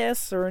pair of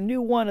this or a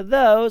new one of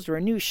those or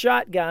a new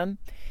shotgun.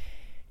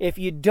 If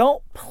you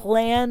don't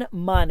plan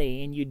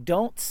money and you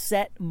don't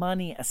set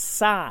money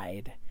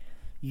aside,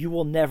 you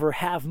will never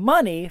have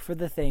money for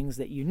the things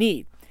that you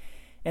need.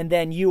 And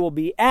then you will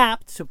be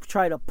apt to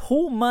try to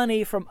pull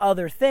money from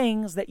other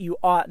things that you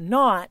ought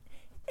not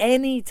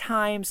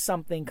anytime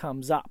something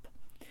comes up.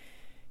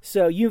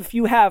 So if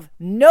you have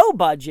no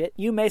budget,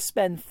 you may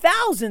spend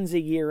thousands a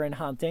year in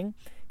hunting,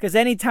 because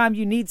anytime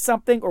you need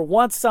something or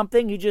want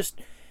something,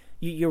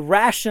 you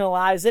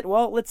rationalize it.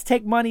 Well, let's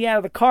take money out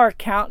of the car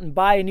account and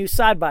buy a new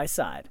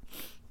side-by-side.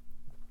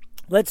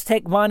 Let's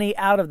take money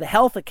out of the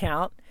health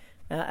account,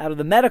 out of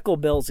the medical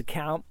bills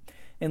account,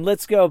 and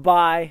let's go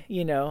buy,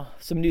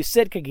 some new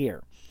Sitka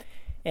gear.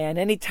 And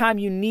anytime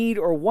you need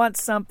or want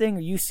something,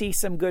 or you see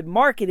some good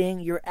marketing,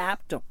 you're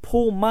apt to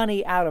pull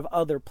money out of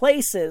other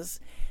places.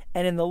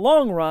 And in the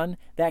long run,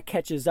 that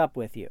catches up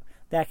with you.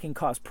 That can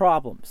cause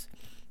problems.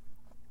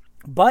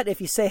 But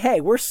if you say, hey,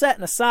 we're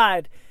setting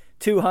aside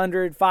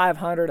 $200, $500,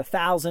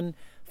 $1,000,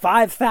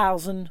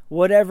 $5,000,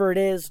 whatever it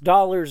is,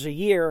 dollars a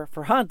year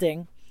for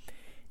hunting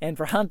and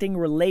for hunting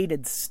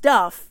related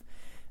stuff,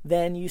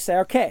 then you say,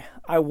 okay,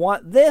 I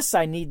want this,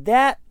 I need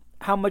that.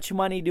 How much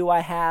money do I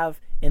have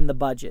in the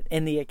budget,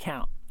 in the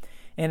account?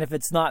 And if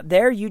it's not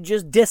there, you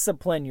just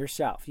discipline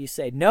yourself. You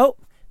say,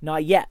 nope,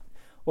 not yet.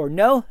 Or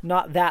no,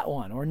 not that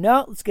one. Or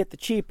no, let's get the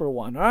cheaper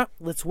one. Or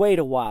let's wait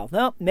a while.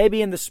 No,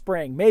 maybe in the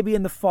spring, maybe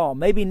in the fall,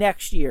 maybe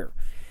next year.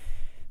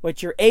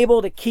 But you're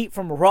able to keep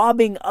from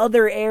robbing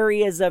other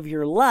areas of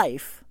your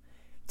life,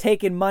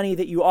 taking money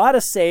that you ought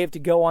to save to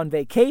go on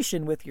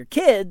vacation with your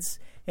kids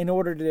in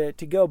order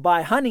to go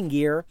buy hunting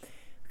gear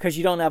because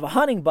you don't have a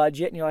hunting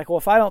budget. And you're like, well,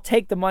 if I don't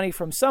take the money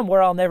from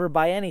somewhere, I'll never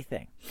buy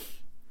anything.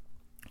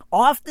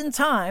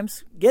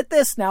 Oftentimes, get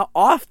this now,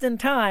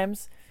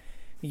 oftentimes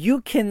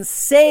you can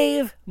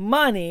save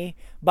money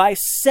by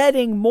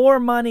setting more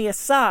money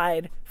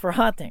aside for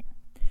hunting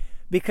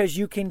because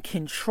you can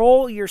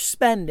control your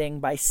spending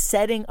by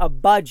setting a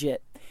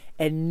budget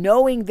and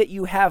knowing that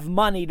you have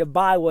money to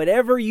buy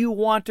whatever you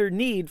want or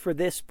need for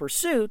this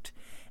pursuit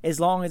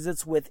as long as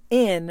it's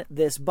within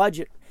this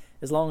budget,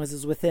 as long as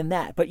it's within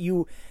that. But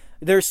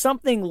there's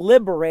something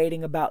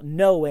liberating about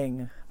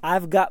knowing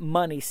I've got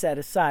money set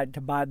aside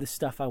to buy the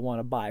stuff I want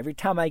to buy. Every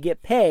time I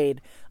get paid,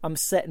 I'm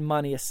setting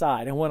money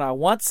aside. And when I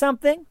want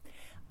something,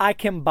 I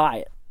can buy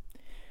it.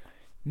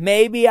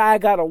 Maybe I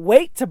got to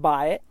wait to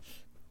buy it.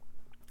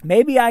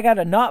 Maybe I got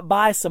to not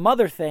buy some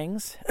other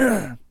things.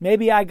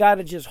 Maybe I got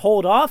to just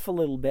hold off a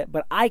little bit,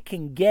 but I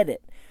can get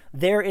it.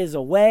 There is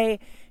a way.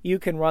 You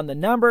can run the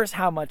numbers.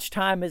 How much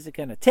time is it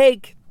going to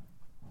take?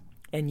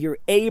 And you're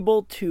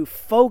able to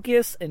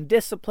focus and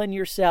discipline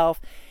yourself,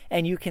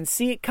 and you can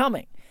see it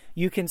coming.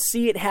 You can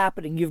see it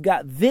happening. You've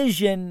got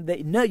vision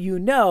that you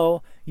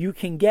know you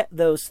can get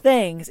those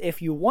things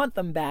if you want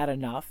them bad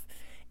enough.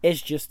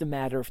 It's just a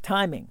matter of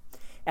timing.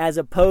 As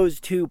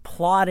opposed to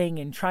plotting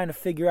and trying to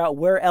figure out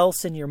where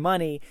else in your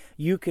money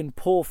you can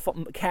pull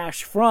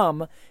cash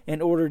from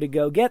in order to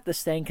go get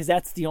this thing, because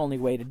that's the only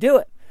way to do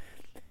it.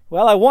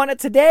 Well, I want it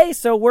today,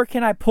 so where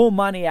can I pull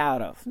money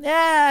out of?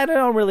 I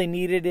don't really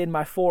need it in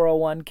my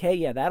 401k.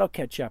 Yeah, that'll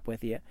catch up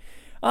with you.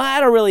 I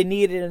don't really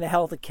need it in a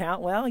health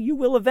account. Well, you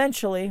will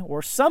eventually,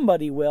 or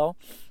somebody will.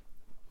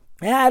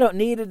 I don't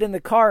need it in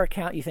the car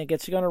account. You think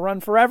it's going to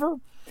run forever?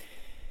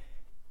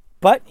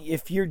 But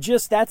if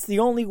that's the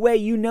only way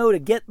you know to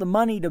get the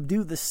money to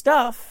do the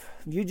stuff,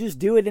 you just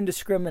do it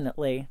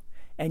indiscriminately.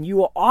 And you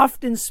will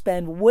often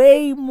spend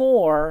way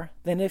more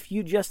than if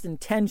you just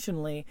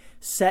intentionally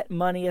set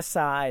money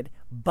aside,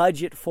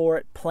 budget for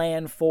it,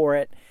 plan for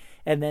it,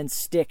 and then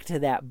stick to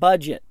that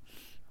budget.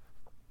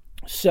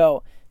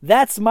 So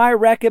that's my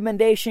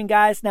recommendation,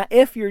 guys. Now,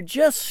 if you're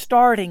just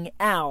starting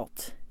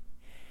out,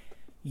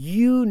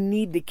 you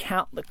need to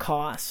count the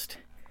cost.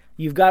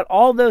 You've got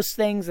all those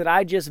things that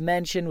I just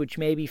mentioned, which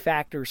may be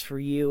factors for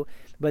you,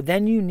 but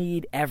then you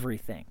need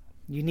everything.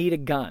 You need a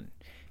gun.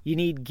 You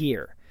need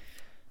gear.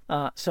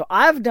 So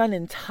I've done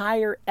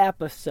entire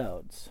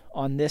episodes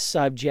on this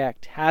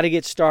subject, how to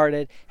get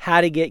started,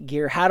 how to get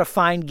gear, how to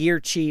find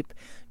gear cheap.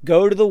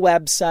 Go to the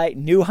website,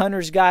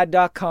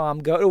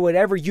 newhuntersguide.com. Go to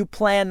whatever you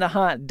plan to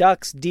hunt,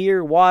 ducks,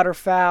 deer,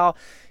 waterfowl,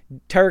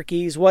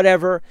 turkeys,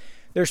 whatever.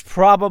 There's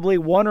probably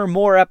one or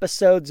more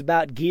episodes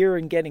about gear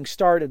and getting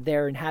started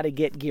there and how to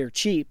get gear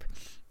cheap.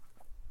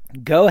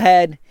 Go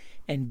ahead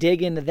and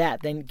dig into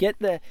that. Then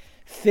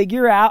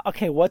figure out,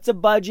 okay, what's a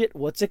budget?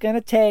 What's it going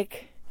to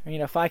take?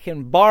 If I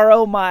can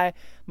borrow my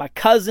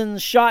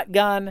cousin's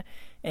shotgun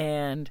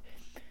and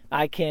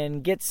I can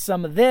get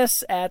some of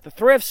this at the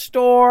thrift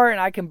store and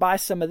I can buy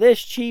some of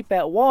this cheap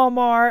at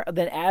Walmart,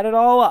 then add it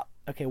all up.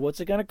 Okay, what's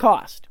it going to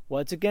cost?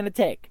 What's it going to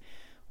take?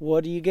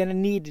 What are you going to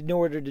need in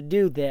order to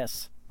do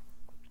this?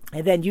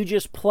 And then you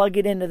just plug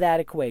it into that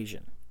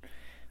equation.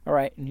 All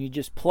right, and you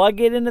just plug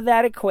it into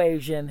that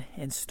equation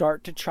and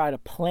start to try to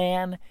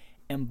plan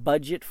and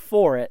budget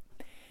for it.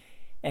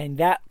 And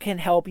that can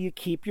help you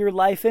keep your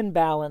life in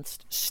balance,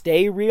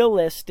 stay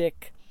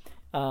realistic,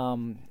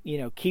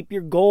 keep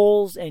your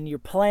goals and your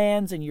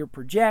plans and your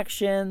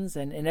projections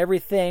and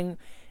everything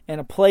in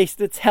a place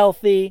that's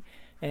healthy,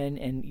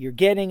 and you're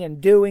getting and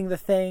doing the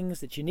things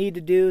that you need to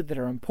do that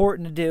are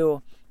important to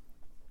do.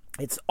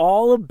 It's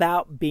all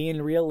about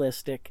being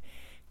realistic,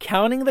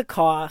 counting the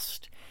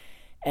cost,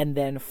 and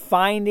then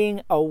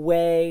finding a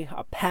way,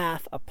 a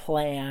path, a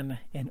plan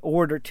in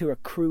order to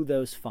accrue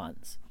those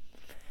funds.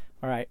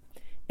 All right.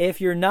 If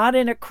you're not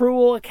an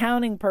accrual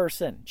accounting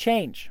person,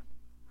 change.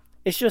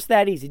 It's just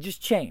that easy.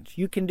 Just change.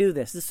 You can do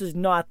this. This is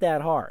not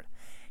that hard.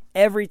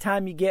 Every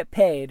time you get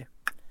paid,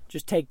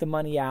 just take the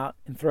money out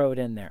and throw it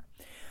in there.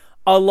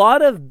 A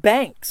lot of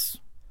banks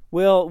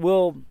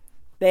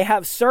they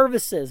have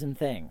services and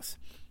things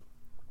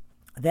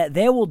that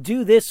they will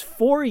do this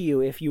for you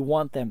if you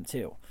want them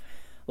to.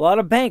 A lot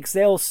of banks,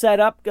 they'll set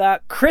up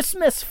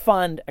Christmas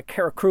fund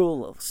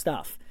accrual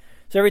stuff.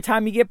 So every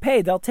time you get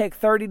paid, they'll take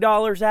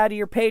 $30 out of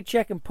your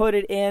paycheck and put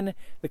it in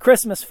the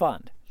Christmas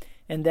fund.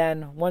 And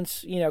then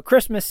once,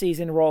 Christmas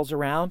season rolls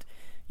around,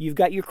 you've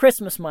got your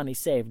Christmas money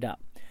saved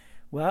up.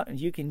 Well,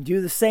 you can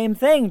do the same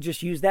thing.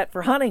 Just use that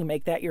for hunting.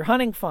 Make that your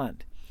hunting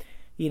fund.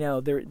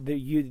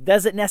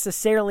 Doesn't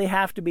necessarily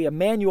have to be a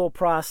manual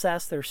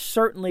process. There's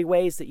certainly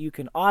ways that you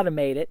can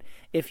automate it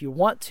if you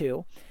want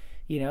to.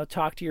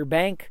 Talk to your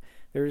bank.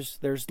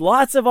 There's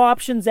lots of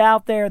options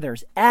out there.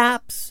 There's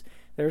apps.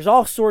 There's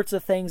all sorts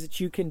of things that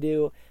you can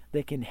do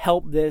that can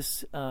help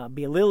this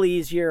be a little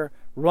easier,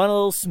 run a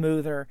little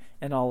smoother,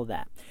 and all of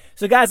that.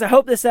 So guys, I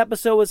hope this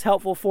episode was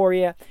helpful for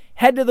you.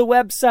 Head to the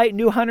website,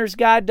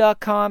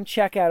 newhuntersguide.com.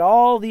 Check out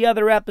all the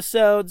other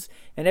episodes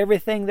and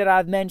everything that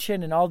I've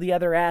mentioned and all the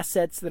other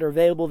assets that are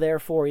available there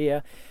for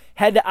you.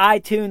 Head to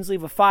iTunes,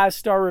 leave a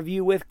 5-star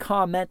review with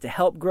comment to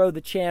help grow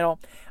the channel.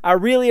 I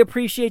really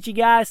appreciate you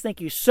guys.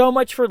 Thank you so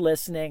much for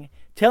listening.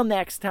 Till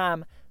next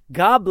time,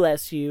 God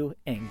bless you,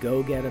 and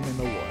go get them in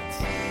the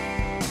woods.